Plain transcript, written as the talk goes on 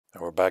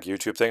And we're back,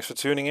 YouTube. Thanks for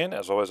tuning in.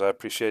 As always, I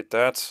appreciate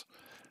that.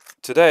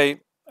 Today,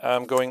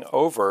 I'm going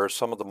over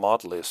some of the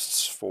mod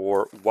lists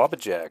for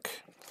Wabbajack,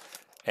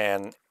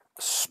 and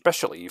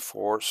especially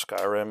for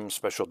Skyrim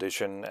Special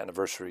Edition,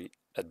 Anniversary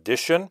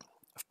Edition.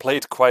 I've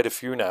played quite a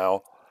few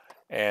now,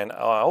 and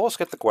I always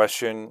get the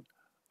question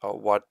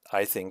what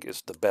I think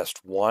is the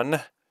best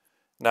one.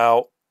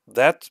 Now,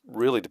 that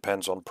really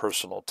depends on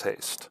personal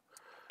taste.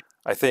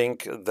 I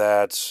think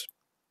that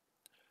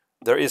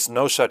there is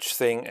no such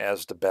thing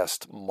as the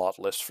best mod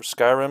list for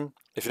Skyrim.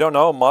 If you don't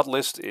know, mod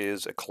list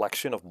is a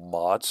collection of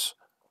mods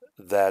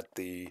that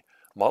the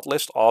mod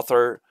list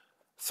author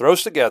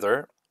throws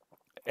together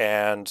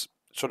and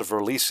sort of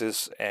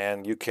releases,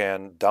 and you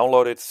can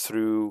download it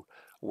through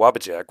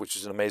Wabbajack, which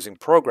is an amazing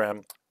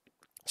program,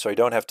 so you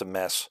don't have to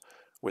mess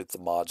with the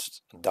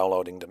mods,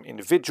 downloading them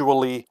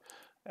individually,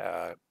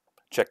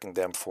 checking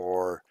them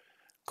for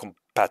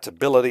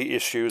compatibility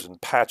issues and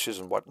patches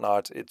and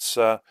whatnot. It's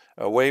a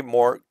way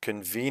more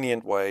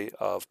convenient way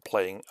of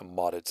playing a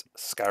modded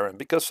Skyrim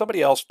because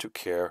somebody else took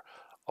care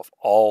of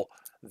all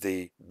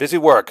the busy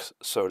work,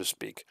 so to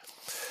speak.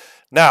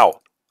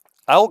 Now,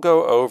 I'll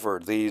go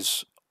over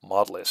these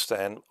mod lists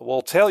and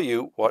will tell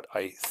you what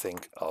I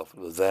think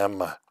of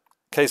them.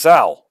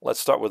 Quasal, let's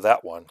start with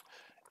that one,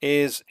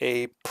 is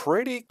a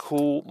pretty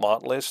cool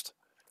mod list.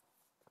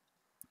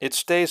 It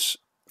stays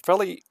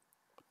fairly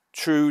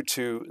true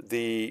to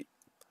the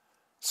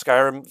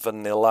Skyrim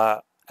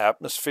vanilla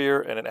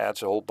atmosphere, and it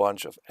adds a whole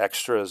bunch of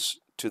extras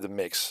to the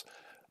mix.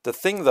 The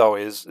thing though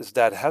is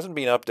that it hasn't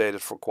been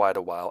updated for quite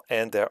a while,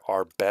 and there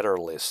are better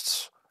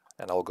lists,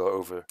 and I'll go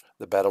over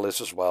the better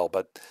lists as well.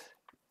 But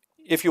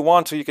if you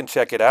want to, you can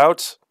check it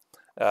out.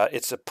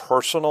 It's a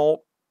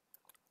personal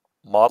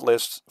mod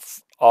list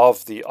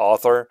of the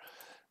author,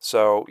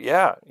 so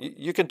yeah,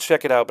 you can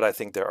check it out, but I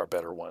think there are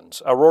better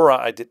ones. Aurora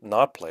I did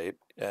not play,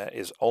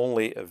 is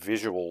only a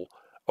visual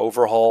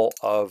overhaul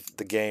of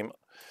the game,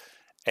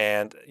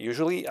 and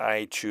usually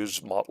I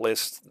choose mod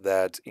lists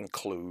that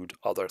include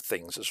other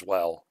things as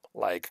well,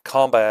 like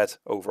combat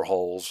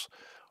overhauls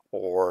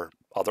or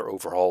other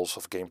overhauls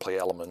of gameplay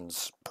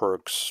elements,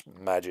 perks,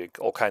 magic,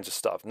 all kinds of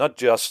stuff, not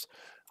just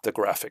the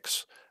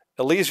graphics.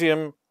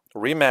 Elysium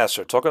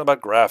Remastered, talking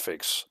about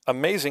graphics,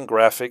 amazing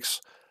graphics,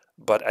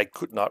 but I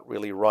could not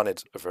really run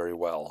it very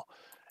well.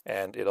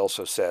 And it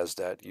also says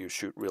that you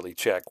should really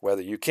check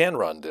whether you can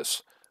run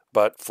this.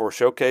 But for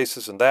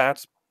showcases and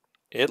that,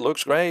 it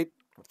looks great.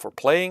 For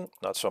playing,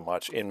 not so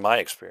much, in my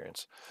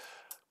experience.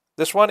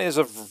 This one is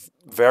a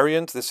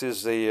variant. This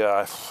is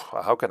the,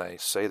 how can I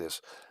say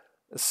this?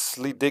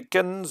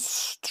 Slidiken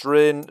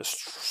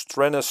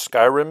Strenuous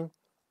Skyrim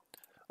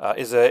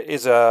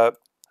is a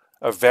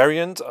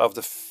variant of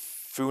the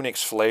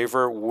Phoenix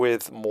flavor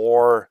with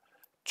more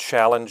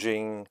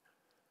challenging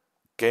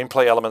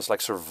gameplay elements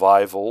like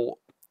survival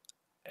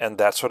and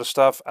that sort of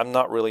stuff. I'm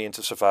not really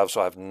into survival,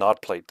 so I've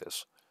not played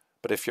this.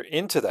 But if you're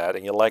into that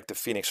and you like the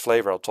Phoenix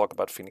flavor, I'll talk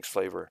about Phoenix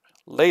flavor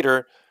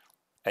later,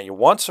 and you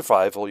want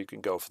survival, you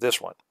can go for this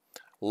one.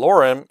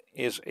 Lorem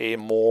is a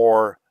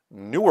more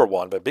newer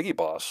one by Biggie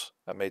Boss.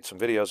 I made some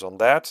videos on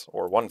that,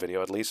 or one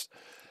video at least.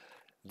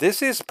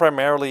 This is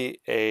primarily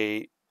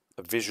a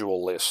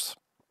visual list.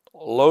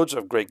 Loads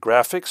of great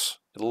graphics.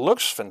 It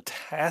looks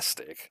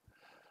fantastic.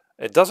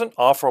 It doesn't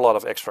offer a lot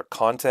of extra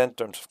content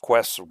in terms of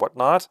quests or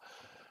whatnot,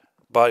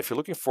 but if you're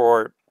looking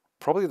for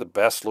probably the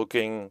best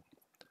looking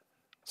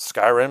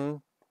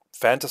Skyrim,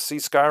 fantasy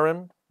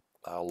Skyrim,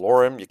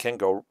 Lorem, you can't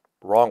go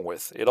wrong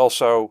with. It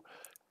also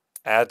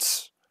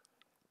adds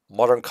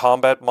modern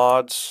combat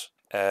mods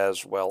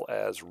as well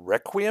as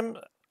Requiem,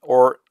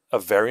 or a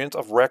variant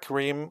of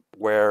Requiem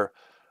where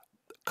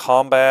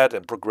combat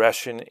and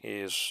progression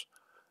is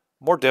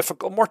more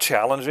difficult, more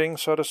challenging,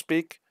 so to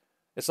speak.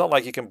 It's not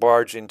like you can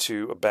barge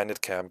into a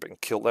bandit camp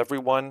and kill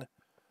everyone.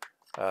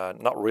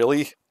 Not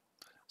really.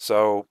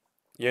 So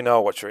you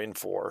know what you're in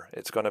for.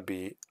 It's going to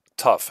be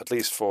tough, at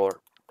least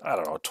for, I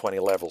don't know, 20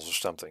 levels or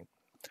something.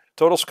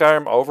 Total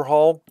Skyrim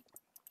overhaul.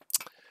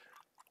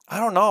 I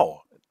don't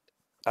know.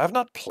 I've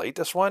not played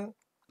this one,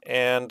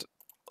 and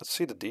let's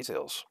see the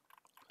details.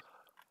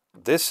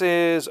 This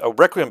is a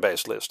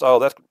Requiem-based list. Oh,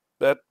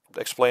 that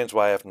explains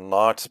why I have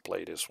not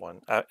played this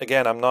one.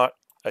 Again, I'm not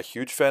a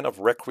huge fan of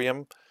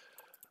Requiem.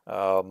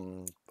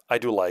 I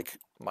do like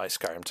my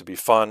Skyrim to be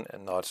fun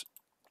and not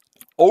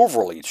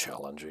overly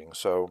challenging.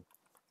 So,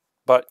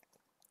 but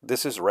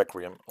this is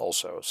Requiem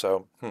also.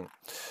 So,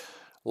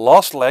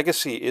 Lost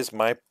Legacy is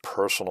my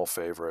personal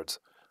favorite.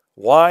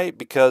 Why?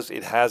 Because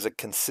it has a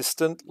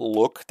consistent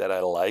look that I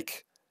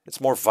like. It's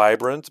more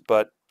vibrant,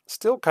 but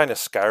still kind of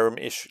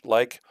Skyrim-ish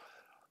like,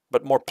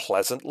 but more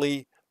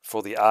pleasantly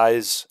for the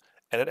eyes,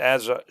 and it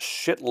adds a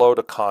shitload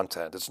of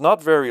content. It's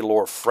not very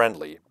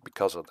lore-friendly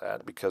because of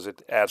that, because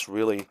it adds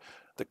really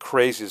the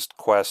craziest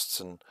quests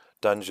and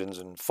dungeons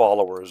and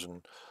followers,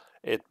 and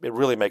it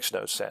really makes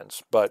no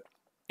sense. But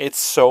it's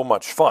so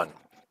much fun.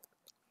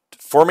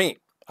 For me,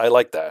 I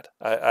like that.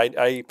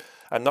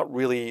 I'm not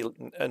really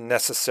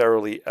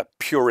necessarily a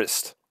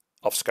purist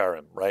of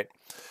Skyrim, right?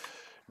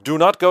 Do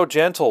not go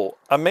gentle.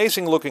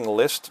 Amazing looking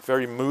list,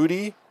 very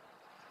moody.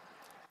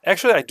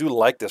 Actually, I do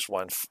like this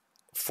one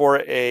for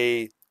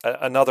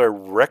another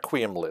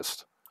Requiem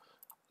list.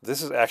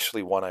 This is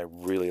actually one I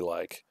really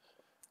like.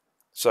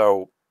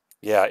 So,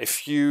 yeah,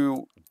 if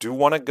you do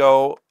want to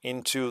go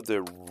into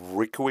the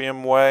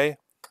Requiem way,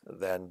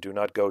 then Do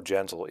Not Go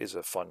Gentle is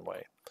a fun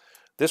way.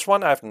 This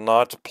one I've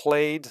not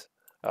played.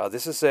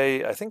 This is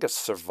I think a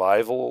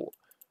survival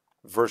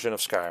version of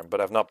Skyrim,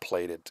 but I've not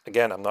played it.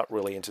 Again, I'm not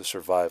really into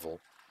survival.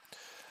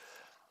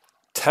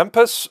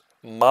 Tempus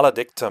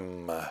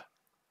Maledictum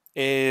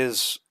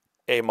is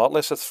a mod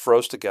list that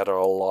throws together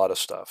a lot of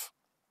stuff.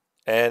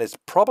 And it's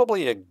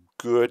probably a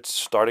good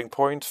starting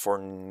point for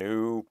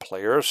new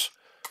players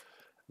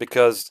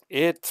because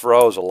it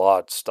throws a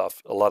lot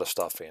of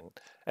stuff in.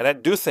 And I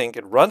do think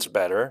it runs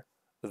better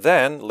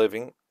than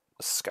Living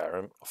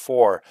Skyrim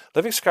 4.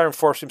 Living Skyrim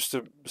 4 seems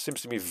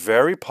to be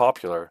very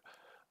popular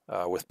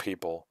with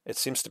people. It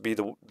seems to be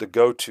the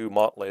go-to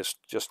mod list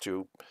just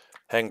to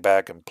hang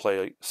back and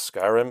play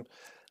Skyrim.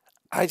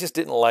 I just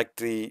didn't like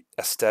the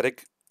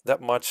aesthetic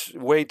that much.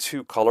 Way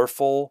too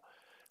colorful.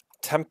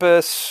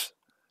 Tempest,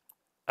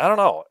 I don't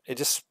know. It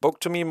just spoke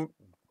to me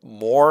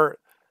more.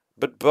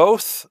 But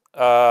both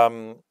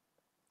offer.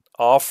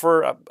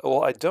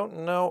 Well, I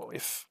don't know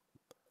if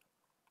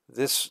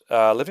this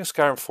Living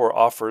Skyrim 4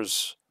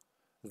 offers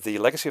the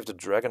Legacy of the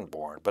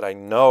Dragonborn, but I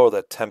know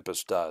that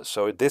Tempest does.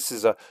 So this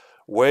is a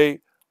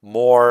way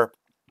more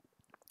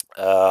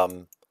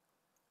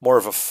more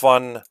of a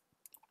fun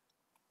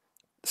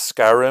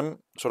Skyrim,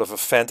 sort of a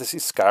fantasy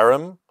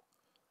Skyrim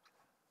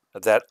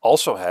that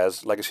also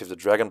has Legacy of the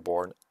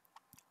Dragonborn.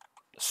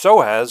 So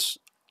has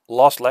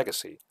Lost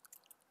Legacy.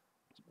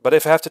 But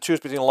if I have to choose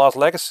between Lost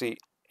Legacy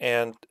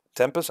and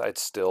Tempest, I'd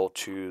still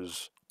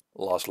choose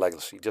Lost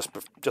Legacy just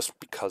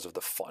because of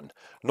the fun.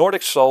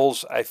 Nordic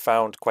Souls I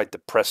found quite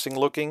depressing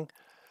looking,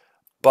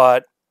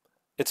 but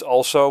it's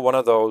also one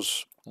of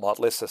those mod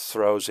lists that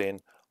throws in a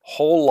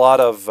whole lot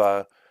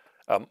of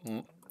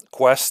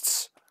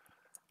quests,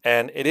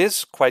 and it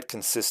is quite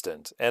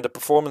consistent, and the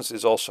performance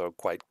is also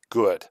quite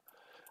good.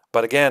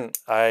 But again,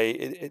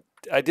 I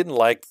didn't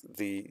like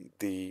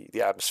the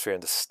atmosphere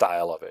and the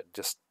style of it.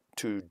 Just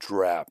too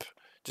drab,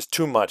 just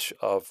too much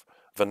of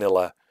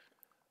vanilla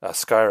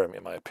Skyrim,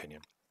 in my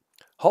opinion.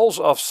 Halls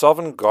of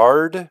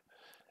Sovngarde,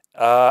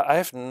 I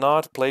have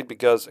not played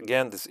because,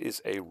 again, this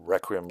is a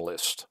Requiem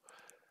list.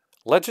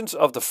 Legends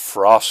of the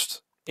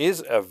Frost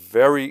is a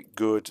very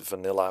good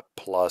Vanilla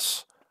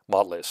Plus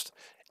mod list.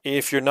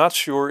 If you're not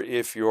sure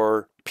if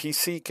your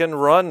PC can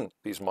run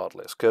these mod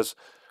lists, because,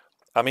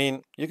 I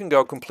mean, you can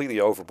go completely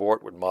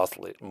overboard with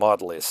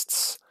mod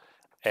lists,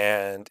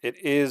 and it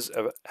is,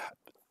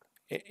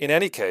 in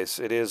any case,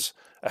 it is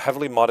a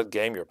heavily modded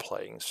game you're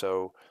playing.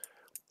 So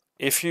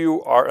if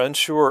you are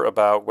unsure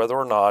about whether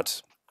or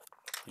not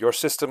your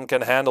system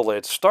can handle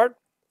it, start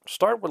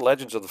with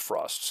Legends of the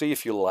Frost. See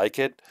if you like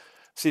it.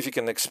 See if you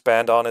can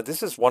expand on it.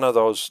 This is one of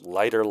those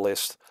lighter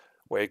lists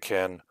where you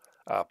can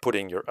put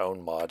in your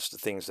own mods, the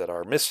things that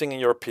are missing in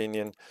your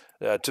opinion,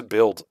 to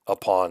build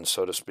upon,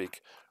 so to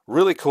speak.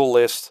 Really cool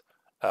list.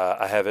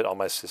 I have it on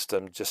my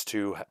system just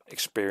to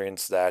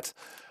experience that.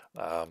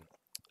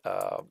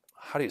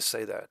 How do you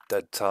say that?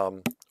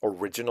 That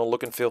original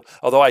look and feel.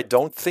 Although I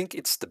don't think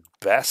it's the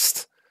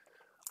best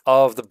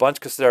of the bunch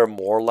because there are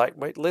more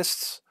lightweight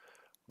lists,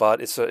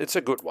 but it's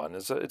a good one.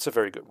 It's a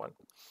very good one.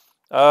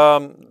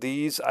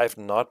 These I've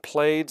not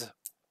played,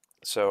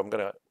 so I'm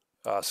gonna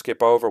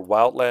skip over.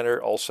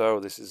 Wildlander also.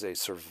 This is a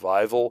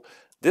survival.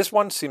 This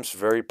one seems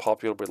very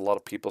popular with a lot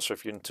of people. So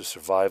if you're into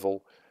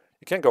survival,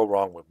 you can't go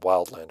wrong with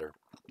Wildlander.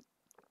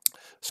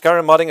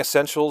 Skyrim Modding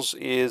Essentials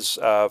is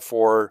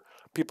for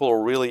people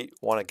who really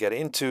want to get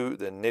into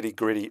the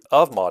nitty-gritty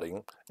of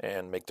modding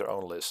and make their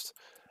own list.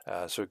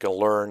 So you can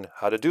learn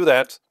how to do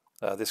that.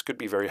 This could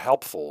be very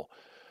helpful.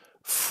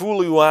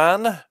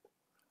 Fuluan,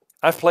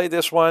 I've played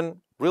this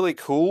one. Really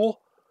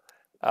cool.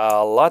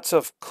 Lots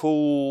of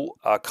cool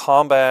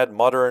combat,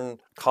 modern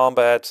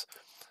combat.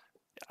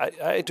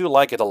 I do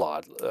like it a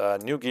lot.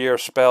 New gear,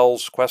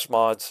 spells, quest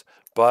mods,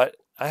 but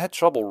I had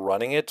trouble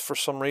running it for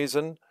some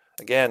reason.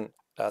 Again,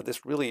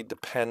 this really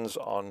depends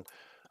on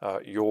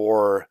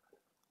your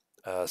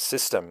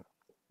system,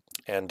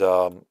 and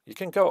you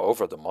can go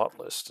over the mod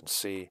list and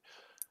see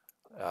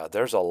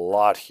there's a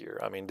lot here.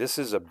 I mean, this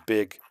is a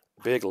big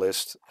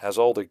list. Has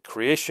all the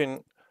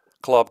Creation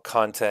Club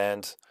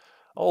content,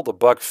 all the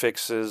bug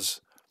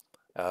fixes.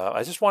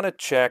 I just want to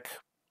check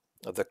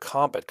the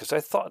combat because I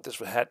thought this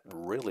had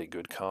really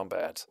good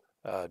combat.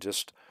 I'm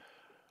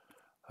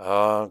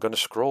going to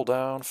scroll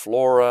down.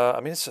 Flora.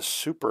 I mean, it's a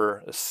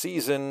super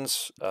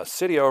seasons,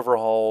 city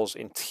overhauls,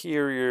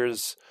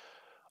 interiors.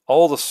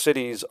 All the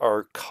cities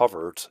are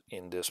covered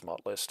in this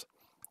mod list.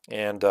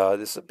 And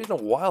this has been a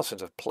while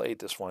since I've played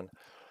this one.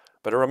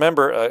 But I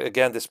remember,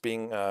 again, this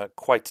being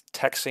quite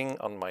taxing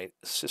on my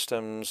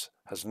systems.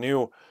 Has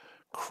new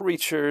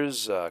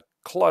creatures,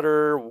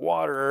 clutter,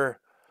 water,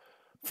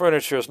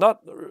 furniture. It's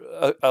not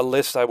a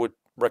list I would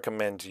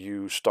recommend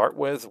you start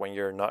with when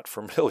you're not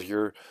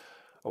familiar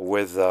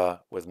with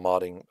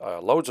modding.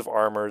 Loads of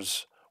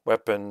armors,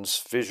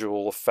 weapons,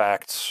 visual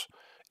effects,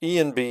 E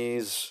and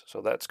Bs.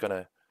 So that's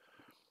gonna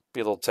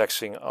be a little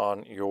taxing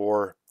on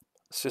your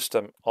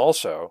system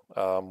also.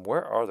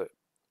 Where are the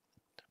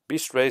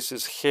beast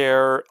races?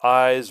 Hair,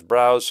 eyes,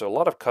 brows. So a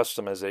lot of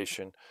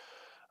customization.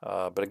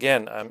 But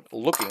again, I'm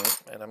looking,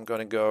 and I'm going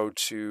to go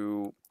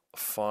to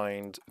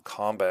find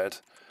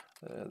combat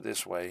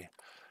this way.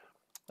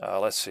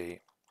 Let's see.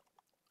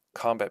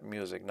 Combat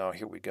music. Now,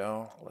 here we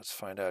go. Let's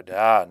find out.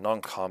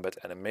 Non-combat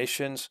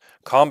animations.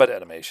 Combat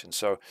animations.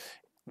 So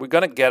we're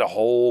going to get a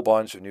whole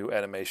bunch of new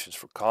animations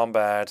for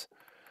combat.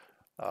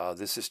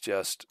 This is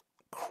just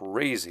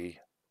crazy.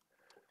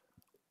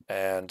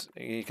 And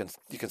you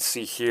can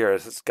see here,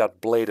 it's got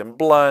blade and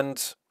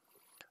blunt,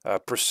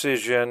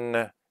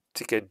 precision,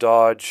 TK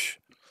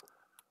dodge,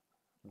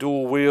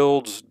 dual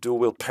wields, dual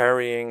wield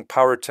parrying,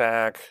 power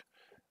attack,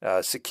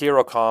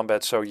 Sekiro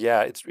combat. So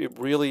yeah, it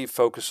really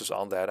focuses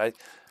on that.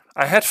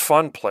 I had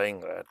fun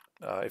playing that.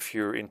 If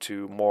you're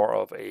into more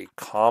of a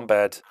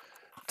combat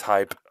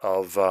type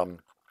of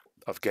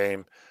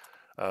game,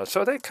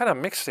 so they kind of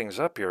mix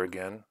things up here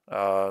again.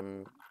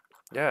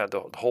 Yeah,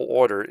 the whole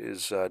order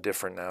is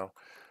different now.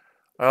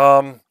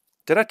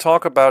 Did I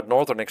talk about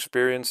Northern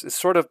Experience? It's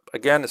sort of,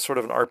 again, it's sort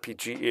of an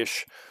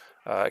RPG-ish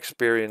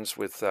experience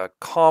with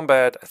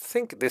combat. I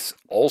think this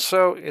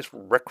also is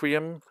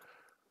Requiem.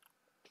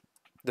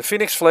 The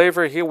Phoenix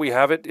flavor, here we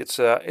have it. It's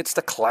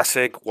the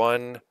classic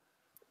one.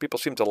 People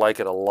seem to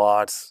like it a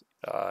lot.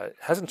 It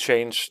hasn't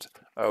changed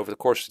over the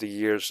course of the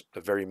years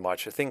very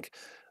much. I think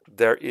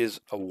there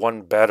is a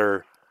one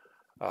better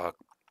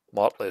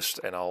mod list,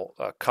 and I'll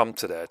come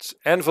to that.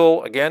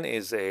 Anvil, again,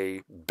 is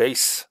a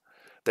base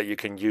that you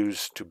can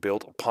use to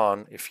build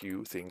upon if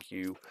you think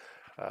you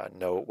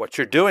know what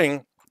you're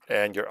doing,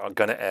 and you're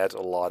going to add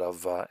a lot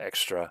of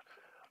extra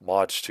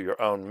mods to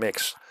your own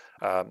mix.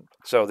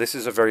 So this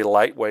is a very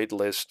lightweight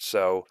list,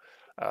 so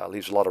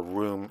leaves a lot of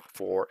room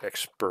for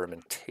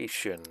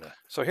experimentation.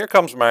 So here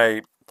comes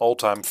my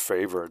all-time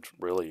favorite,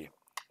 really.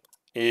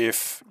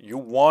 If you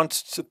want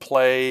to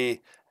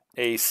play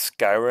a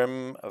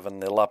Skyrim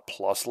Vanilla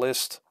Plus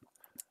list,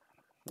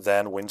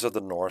 then Winds of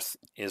the North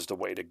is the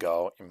way to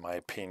go, in my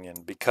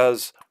opinion,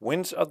 because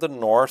Winds of the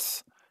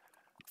North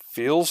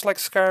feels like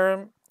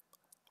Skyrim,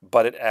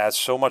 but it adds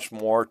so much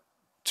more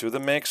to the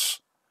mix.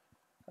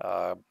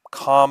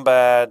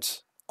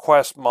 Combat,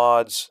 quest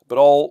mods, but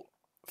all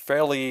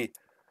fairly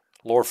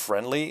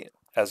lore-friendly,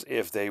 as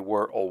if they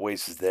were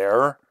always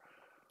there.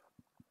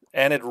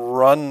 And it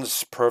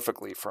runs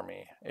perfectly for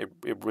me.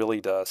 It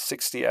really does.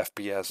 60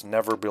 FPS,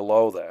 never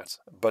below that.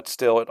 But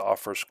still, it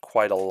offers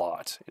quite a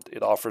lot.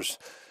 It offers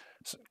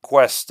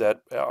quests that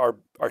are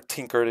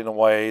tinkered in a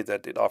way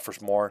that it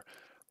offers more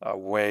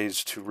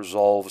ways to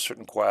resolve a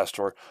certain quest,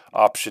 or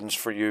options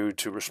for you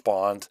to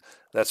respond,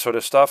 that sort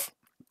of stuff.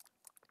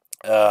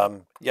 Yeah,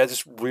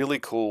 just really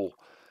cool.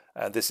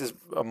 This is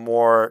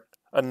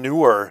a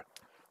newer,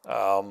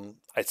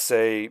 I'd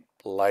say,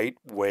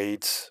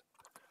 lightweight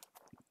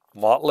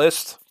mod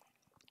list,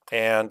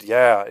 and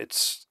yeah,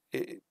 it's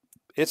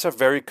a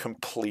very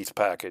complete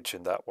package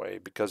in that way,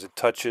 because it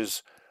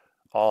touches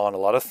on a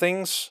lot of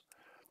things.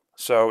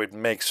 So it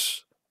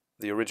makes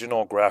the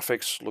original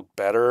graphics look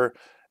better,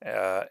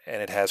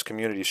 and it has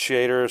community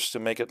shaders to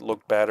make it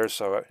look better,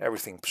 so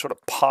everything sort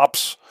of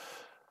pops.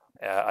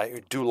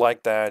 I do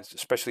like that,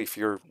 especially if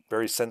you're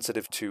very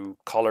sensitive to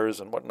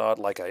colors and whatnot,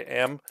 like I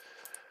am.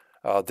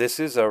 This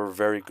is a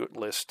very good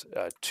list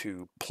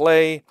to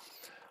play.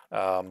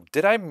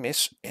 Did I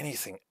miss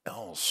anything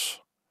else?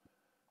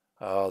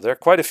 There are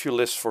quite a few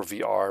lists for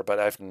VR, but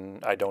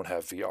I don't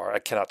have VR. I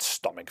cannot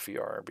stomach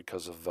VR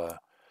because of,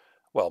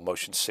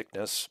 motion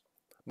sickness,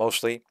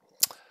 mostly.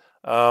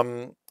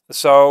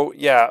 So,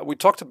 yeah, we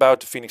talked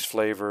about the Phoenix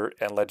Flavor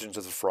and Legends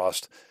of the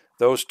Frost.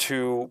 Those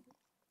two,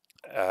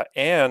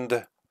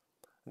 and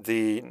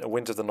the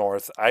Winds of the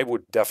North. I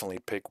would definitely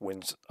pick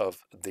Winds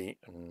of the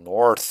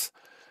North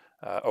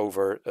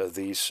over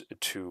these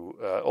two,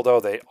 although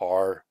they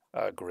are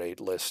great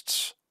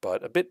lists,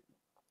 but a bit,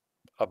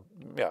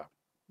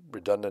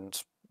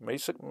 redundant,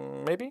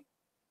 maybe?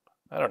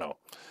 I don't know.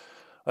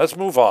 Let's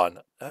move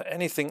on.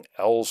 Anything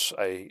else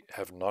I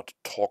have not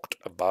talked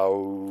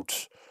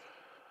about?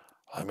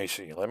 Let me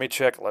see. Let me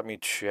check.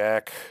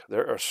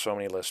 There are so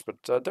many lists,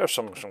 but there are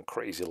some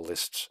crazy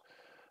lists.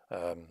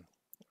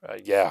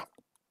 Yeah,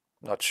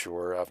 not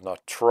sure. I've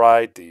not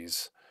tried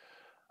these.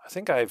 I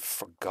think I've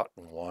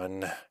forgotten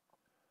one.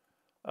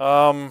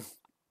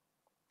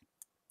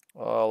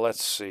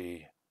 Let's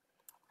see.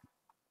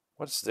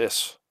 What's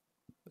this?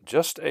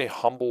 Just a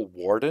Humble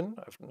Warden?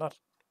 I've not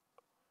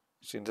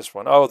seen this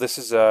one. Oh, this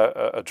is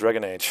a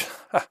Dragon Age.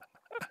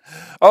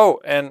 Oh,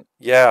 and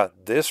yeah,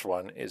 this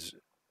one is...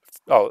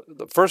 Oh,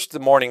 first, the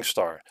Morning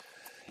Star.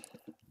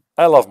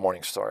 I love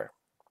Morning Star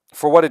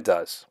for what it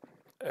does.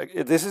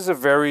 This is a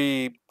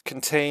very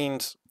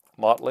contained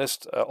mod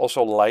list,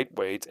 also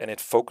lightweight, and it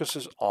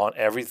focuses on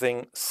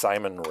everything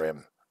Simon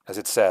Rim. As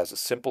it says, a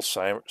simple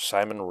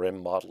Simon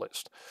Rim mod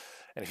list.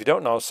 And if you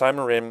don't know,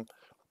 Simon Rim,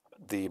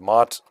 the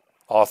mod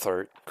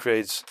author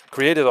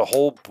created a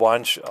whole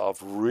bunch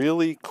of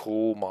really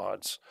cool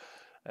mods,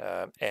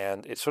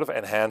 and it sort of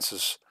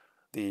enhances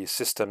the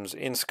systems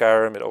in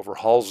Skyrim. It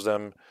overhauls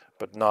them,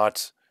 but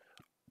not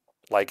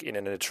like in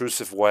an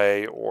intrusive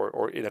way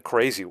or in a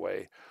crazy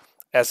way,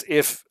 as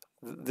if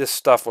this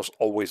stuff was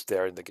always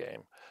there in the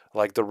game.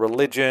 Like the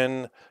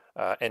religion,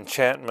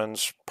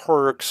 enchantments,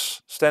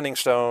 perks, standing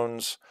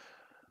stones,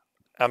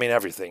 I mean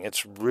everything.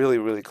 It's really,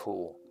 really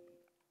cool.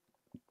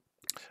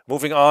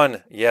 Moving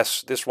on,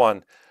 yes, this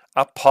one,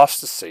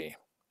 Apostasy,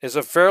 is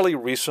a fairly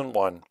recent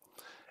one.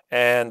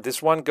 And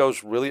this one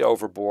goes really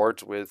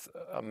overboard with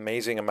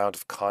amazing amount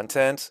of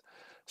content.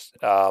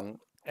 And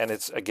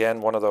it's,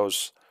 again, one of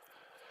those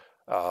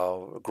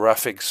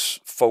graphics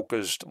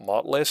focused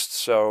mod lists.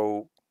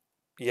 So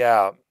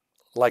yeah,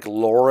 like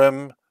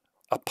Lorem,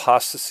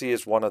 Apostasy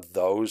is one of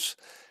those.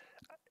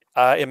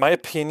 In my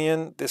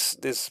opinion,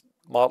 this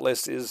mod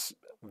list is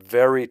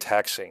very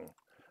taxing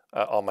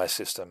on my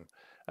system.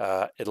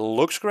 It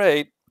looks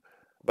great,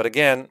 but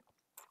again,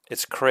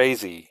 it's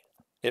crazy.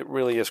 It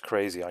really is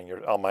crazy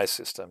on my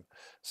system.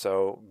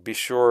 So be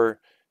sure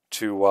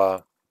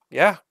to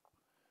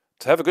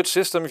to have a good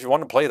system if you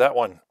want to play that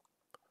one.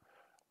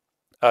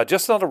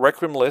 Just another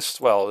Requiem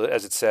list. Well,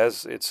 as it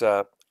says, it's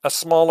a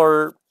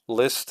smaller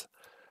list.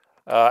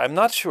 I'm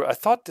not sure. I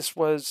thought this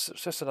was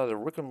just another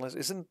Requiem list.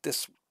 Isn't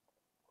this?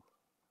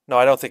 No,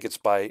 I don't think it's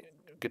by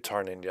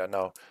Guitar Ninja.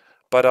 No,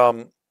 but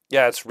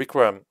yeah, it's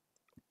Requiem.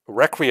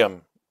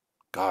 Requiem.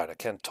 God, I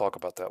can't talk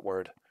about that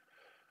word.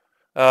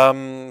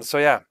 So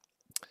yeah,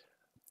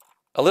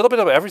 a little bit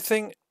of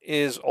everything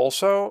is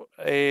also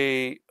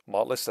a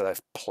mod list that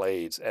I've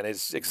played, and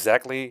it's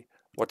exactly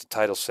what the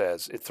title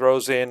says. It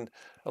throws in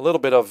a little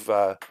bit of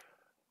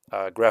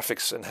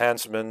graphics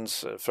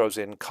enhancements, throws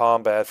in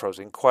combat, throws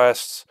in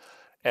quests,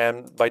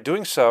 and by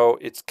doing so,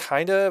 it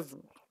kind of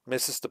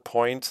misses the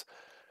point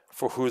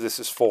for who this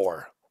is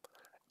for.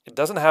 It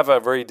doesn't have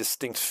a very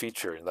distinct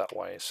feature in that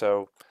way,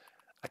 so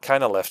I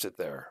kind of left it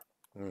there.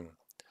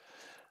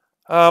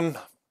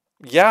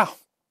 Yeah,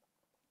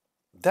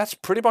 that's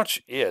pretty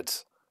much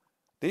it.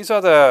 These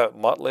are the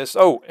mod lists.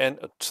 Oh, and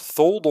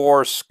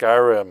Tholdor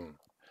Skyrim.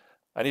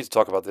 I need to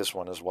talk about this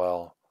one as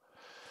well.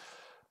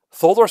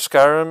 Tholdor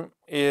Skyrim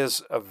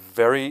is a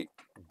very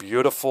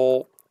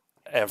beautiful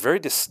and very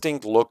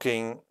distinct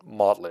looking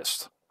mod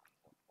list.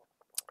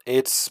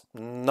 It's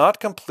not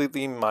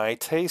completely my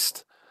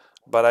taste,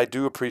 but I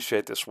do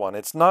appreciate this one.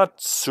 It's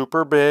not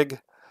super big,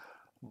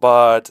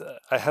 but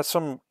I had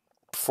some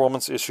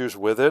performance issues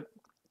with it.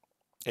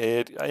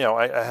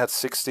 I had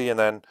 60 and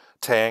then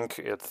tank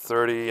at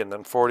 30 and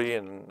then 40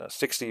 and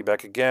 60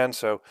 back again.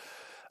 So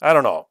I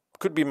don't know.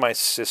 Could be my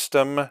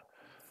system,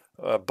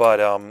 but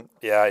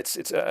yeah,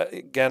 it's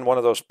again one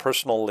of those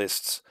personal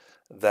lists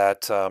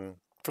that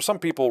for some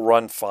people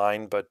run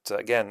fine. But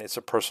again, it's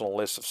a personal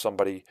list of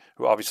somebody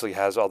who obviously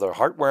has other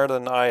hardware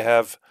than I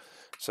have.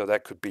 So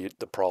that could be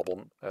the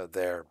problem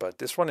there. But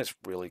this one is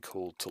really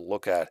cool to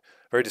look at.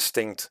 Very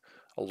distinct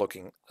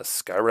looking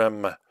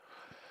Skyrim.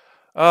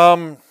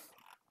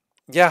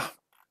 Yeah,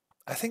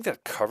 I think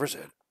that covers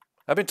it.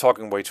 I've been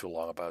talking way too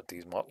long about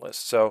these mod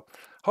lists. So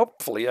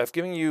hopefully I've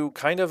given you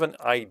kind of an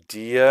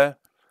idea.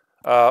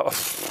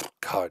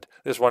 God,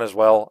 this one as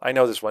well. I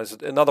know this one is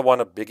another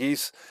one of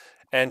Biggie's.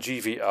 And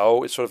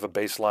GVO is sort of a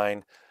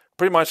baseline.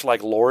 Pretty much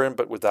like Lorem,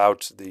 but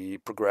without the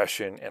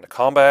progression and the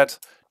combat.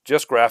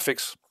 Just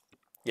graphics.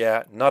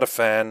 Yeah, not a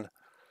fan.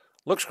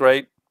 Looks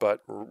great,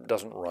 but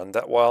doesn't run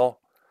that well.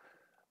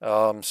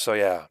 So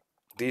yeah,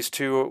 these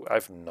two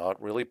I've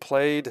not really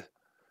played.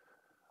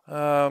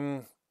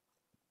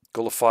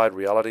 Gullified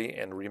Reality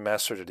and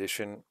Remastered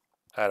Edition,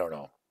 I don't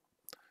know.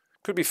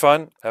 Could be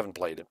fun, haven't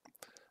played it.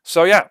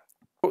 So yeah,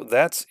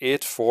 that's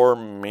it for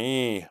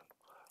me.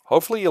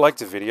 Hopefully you liked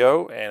the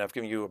video, and I've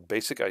given you a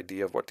basic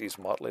idea of what these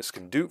mod lists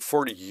can do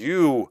for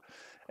you.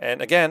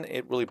 And again,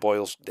 it really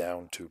boils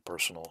down to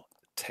personal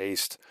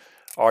taste.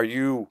 Are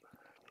you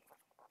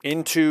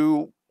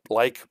into,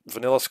 like,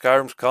 vanilla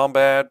Skyrim's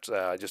combat,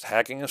 just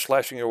hacking and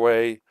slashing your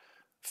way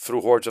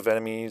through hordes of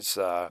enemies,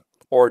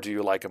 or do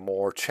you like a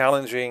more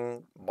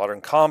challenging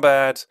modern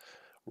combat,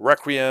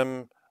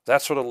 Requiem,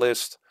 that sort of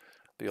list?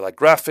 Do you like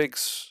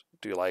graphics?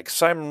 Do you like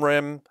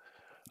Skyrim?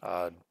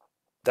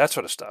 That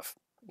sort of stuff.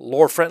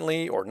 Lore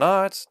friendly or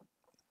not?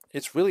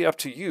 It's really up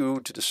to you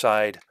to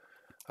decide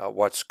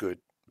what's good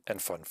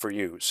and fun for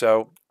you.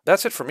 So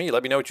that's it for me.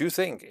 Let me know what you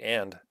think,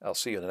 and I'll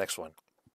see you in the next one.